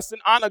you trust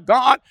and honor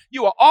God,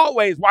 you are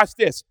always, watch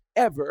this,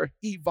 ever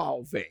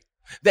evolving.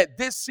 That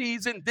this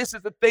season, this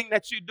is the thing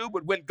that you do.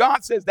 But when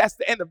God says that's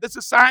the end of this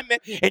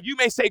assignment, and you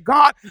may say,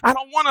 God, I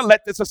don't want to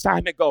let this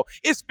assignment go.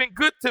 It's been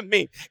good to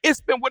me. It's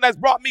been what has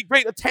brought me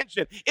great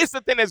attention. It's the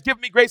thing that's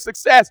given me great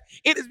success.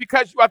 It is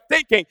because you are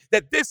thinking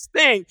that this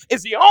thing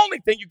is the only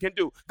thing you can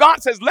do.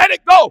 God says, let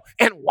it go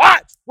and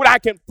watch what I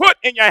can put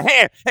in your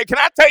hand. And can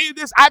I tell you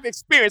this? I've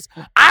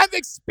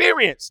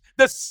experienced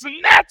the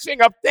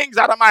snatching of things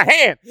out of my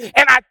hand.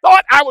 And I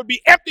thought I would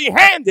be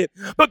empty-handed.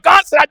 But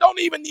God said, I don't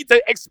even need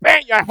to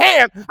expand your hand.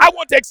 I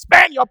want to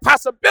expand your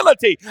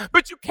possibility.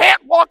 But you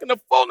can't walk in the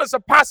fullness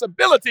of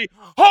possibility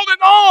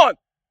holding on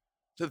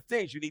to the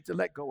things you need to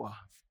let go of.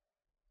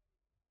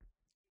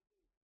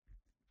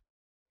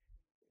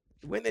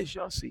 When is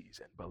your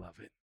season,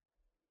 beloved,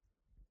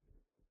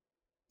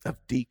 of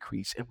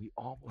decrease? And we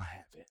all will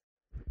have it.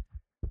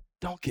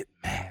 Don't get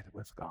mad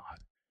with God.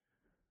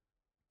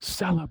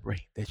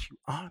 Celebrate that you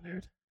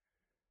honored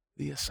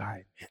the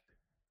assignment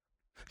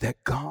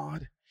that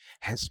God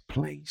has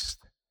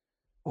placed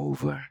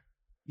over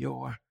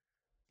your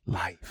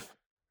life.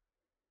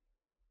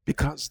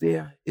 Because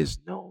there is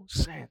no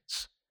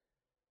sense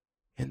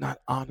in not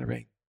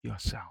honoring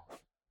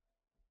yourself.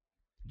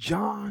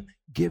 John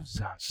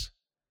gives us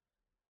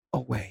a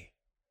way.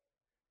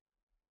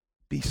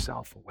 Be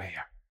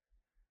self-aware.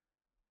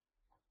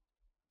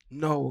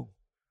 Know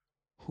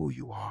who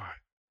you are.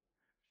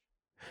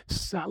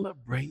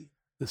 Celebrate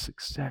the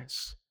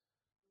success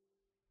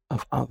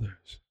of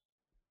others.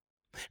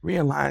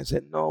 Realize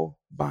that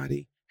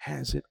nobody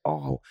has it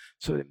all,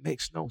 so it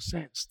makes no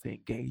sense to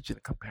engage in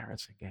a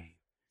comparison game.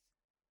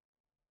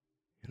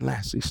 And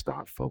lastly,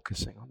 start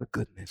focusing on the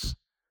goodness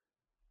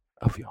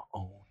of your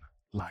own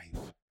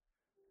life.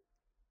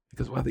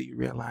 Because whether you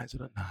realize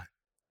it or not,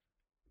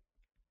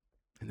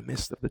 in the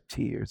midst of the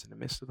tears, in the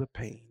midst of the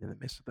pain, in the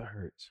midst of the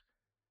hurts,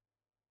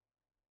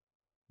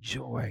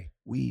 joy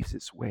weaves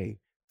its way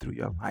through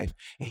your life.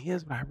 And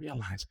here's what I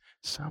realize.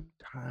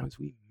 Sometimes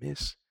we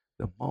miss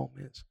the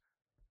moments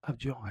of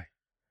joy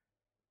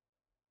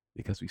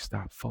because we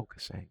stop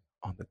focusing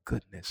on the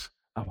goodness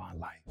of our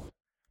life.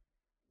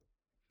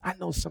 I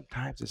know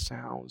sometimes it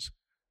sounds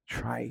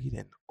trite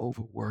and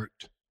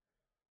overworked.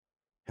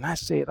 And I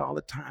say it all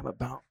the time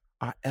about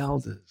our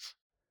elders.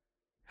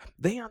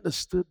 They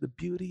understood the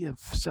beauty of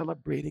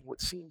celebrating what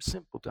seemed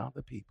simple to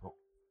other people.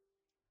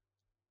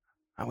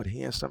 I would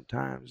hear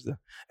sometimes the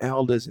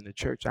elders in the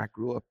church I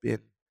grew up in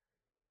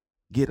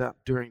get up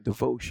during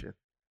devotion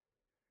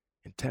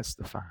and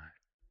testify.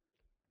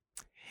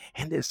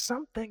 And there's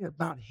something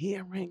about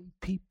hearing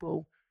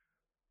people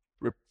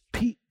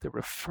repeat the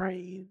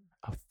refrain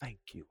of thank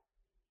you.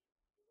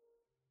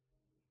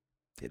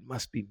 It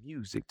must be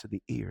music to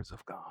the ears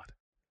of God.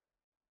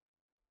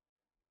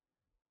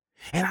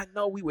 And I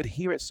know we would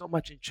hear it so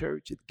much in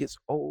church, it gets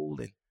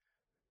old and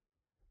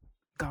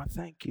God,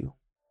 thank you,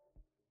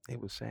 they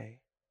would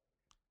say,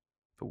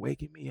 for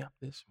waking me up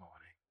this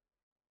morning,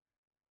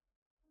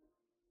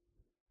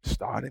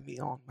 starting me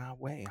on my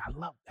way. I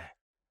love that.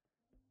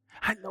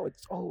 I know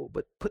it's old,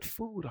 but put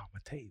food on my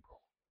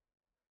table,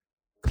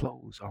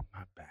 clothes on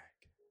my back.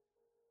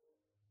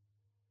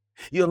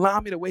 You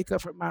allow me to wake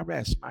up from my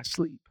rest, my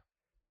sleep.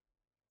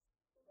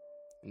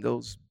 And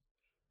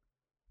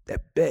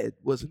that bed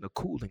wasn't a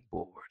cooling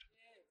board.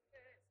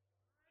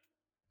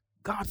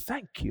 God,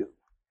 thank you.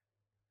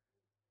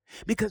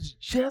 Because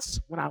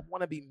just when I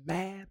want to be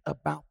mad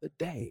about the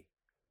day,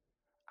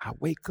 I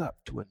wake up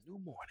to a new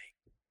morning.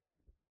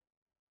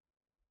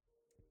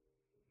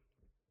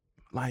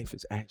 Life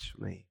is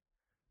actually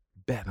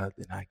better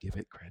than I give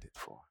it credit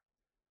for.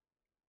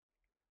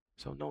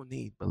 So no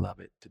need,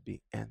 beloved, to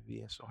be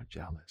envious or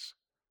jealous.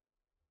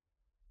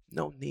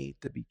 No need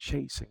to be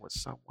chasing what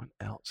someone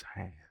else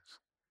has.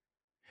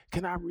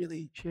 Can I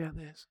really share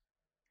this?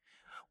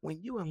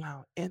 When you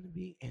allow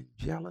envy and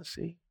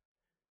jealousy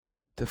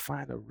to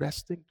find a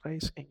resting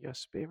place in your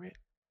spirit,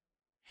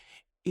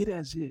 it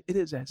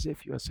is as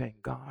if you're saying,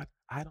 God,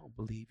 I don't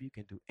believe you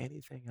can do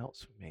anything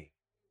else for me.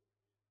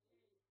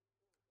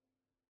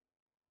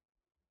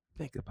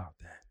 Think about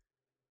that.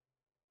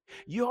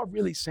 You're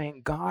really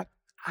saying, God,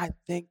 I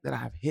think that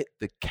I've hit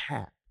the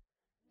cap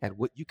at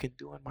what you can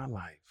do in my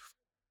life.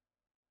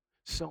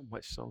 So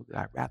much so that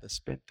I'd rather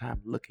spend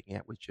time looking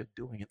at what you're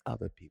doing in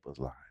other people's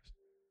lives.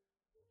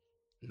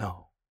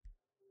 No.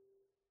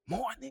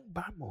 Morning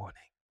by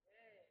morning,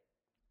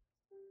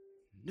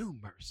 new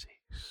mercies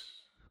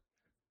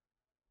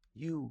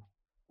you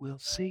will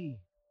see.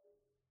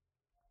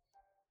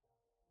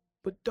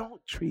 But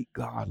don't treat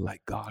God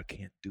like God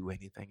can't do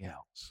anything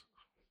else.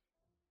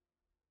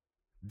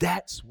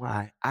 That's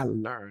why I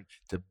learned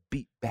to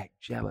beat back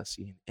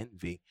jealousy and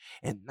envy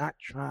and not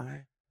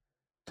try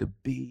to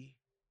be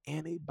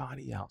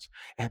anybody else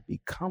and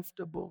be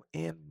comfortable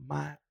in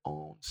my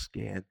own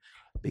skin.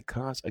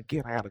 Because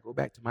again, I got to go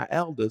back to my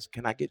elders.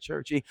 Can I get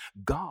churchy?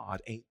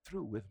 God ain't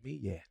through with me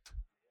yet.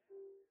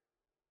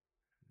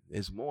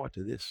 There's more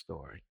to this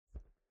story.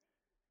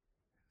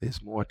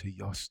 There's more to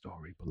your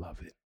story,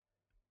 beloved.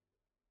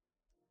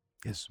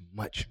 There's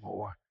much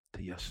more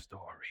to your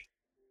story.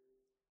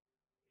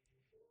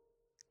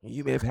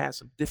 You may have had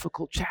some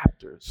difficult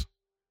chapters,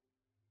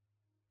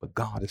 but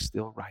God is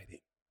still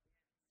writing.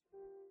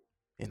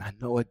 And I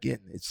know, again,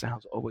 it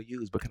sounds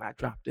overused, but can I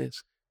drop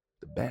this?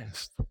 The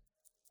best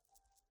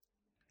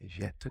is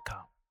yet to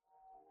come.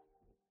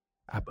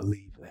 I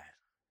believe that.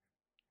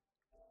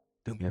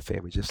 Do me a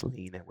favor, just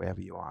lean in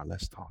wherever you are.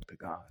 Let's talk to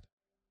God.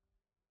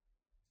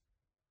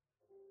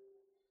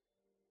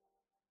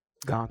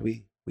 God,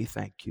 we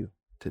thank you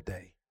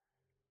today.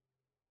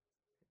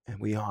 And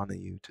we honor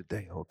you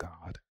today, oh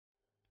God.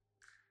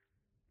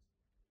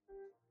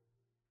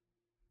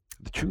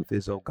 The truth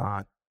is, oh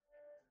God,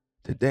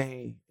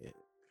 today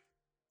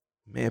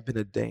may have been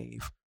a day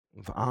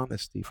of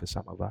honesty for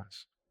some of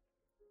us.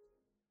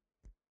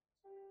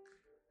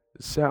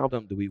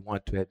 Seldom do we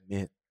want to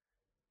admit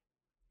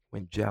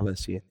when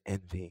jealousy and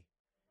envy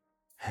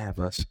have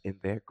us in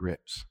their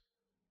grips.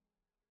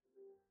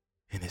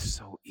 And it's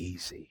so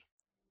easy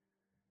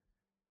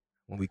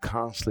when we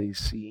constantly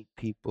see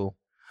people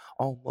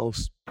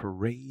almost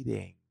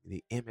parading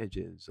the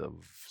images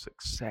of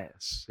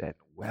success and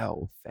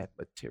wealth and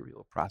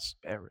material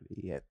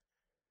prosperity.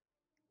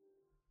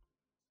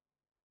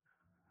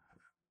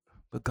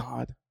 But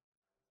God,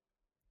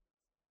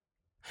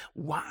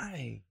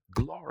 why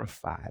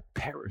glorify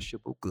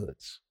perishable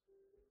goods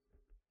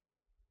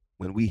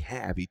when we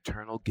have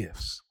eternal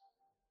gifts?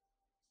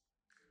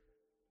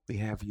 We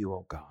have you,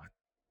 oh God,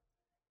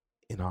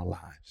 in our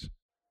lives.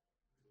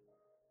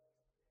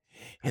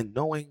 And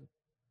knowing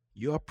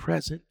your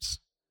presence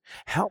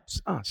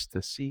helps us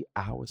to see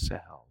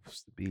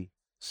ourselves, to be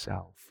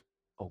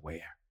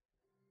self-aware.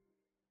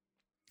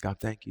 God,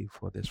 thank you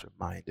for this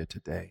reminder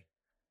today.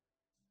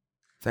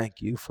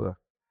 Thank you for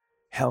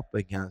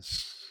helping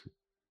us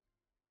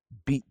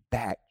beat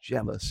back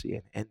jealousy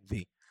and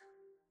envy,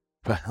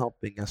 for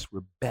helping us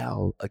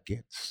rebel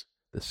against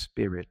the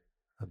spirit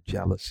of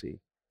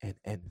jealousy and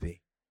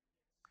envy.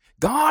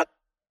 God,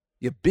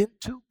 you've been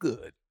too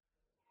good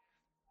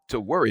to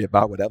worry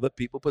about what other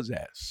people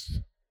possess.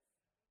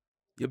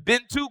 You've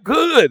been too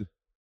good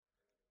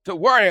to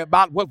worry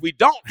about what we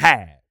don't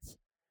have.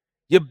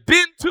 You've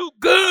been too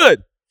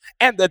good.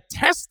 And the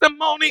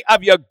testimony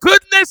of your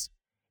goodness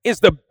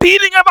is the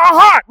beating of our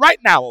heart right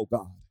now, oh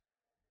God.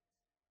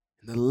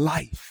 And the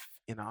life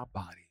in our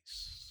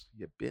bodies.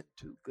 You've been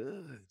too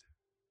good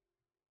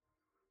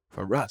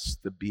for us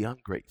to be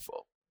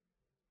ungrateful.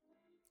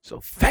 So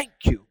thank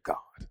you,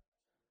 God.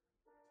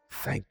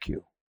 Thank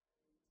you.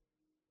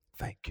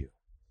 Thank you.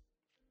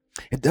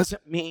 It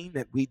doesn't mean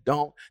that we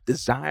don't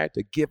desire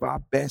to give our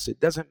best. It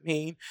doesn't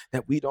mean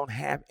that we don't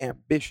have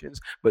ambitions,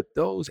 but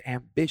those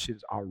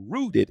ambitions are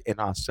rooted in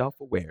our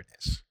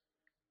self-awareness.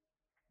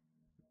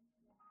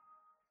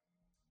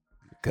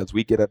 Because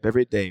we get up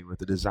every day with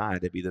the desire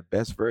to be the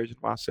best version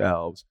of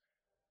ourselves,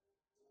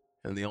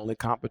 and the only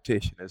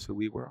competition is who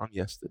we were on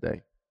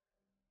yesterday.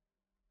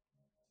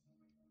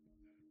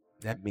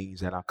 That means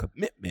that our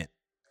commitment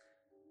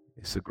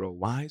is to grow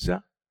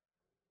wiser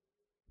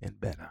and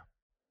better.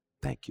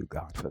 Thank you,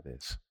 God, for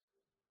this.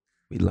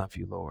 We love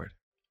you, Lord.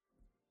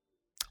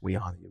 We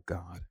honor you,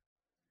 God.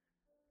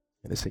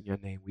 And it's in your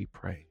name we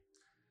pray.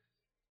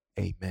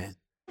 Amen.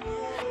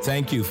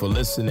 Thank you for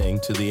listening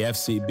to the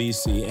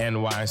FCBC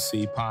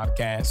NYC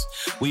podcast.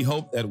 We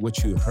hope that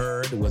what you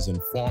heard was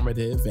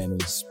informative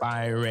and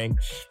inspiring,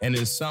 and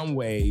in some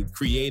way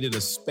created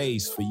a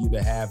space for you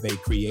to have a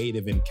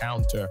creative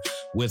encounter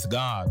with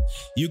God.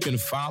 You can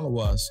follow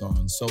us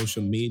on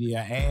social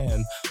media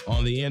and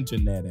on the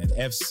internet at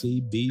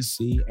fcbcnyc.org.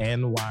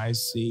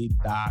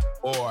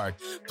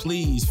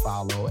 Please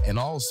follow and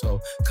also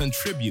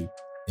contribute.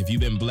 If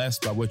you've been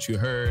blessed by what you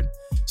heard,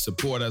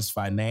 support us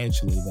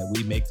financially that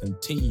we may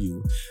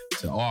continue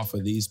to offer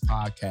these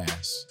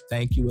podcasts.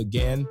 Thank you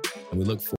again, and we look forward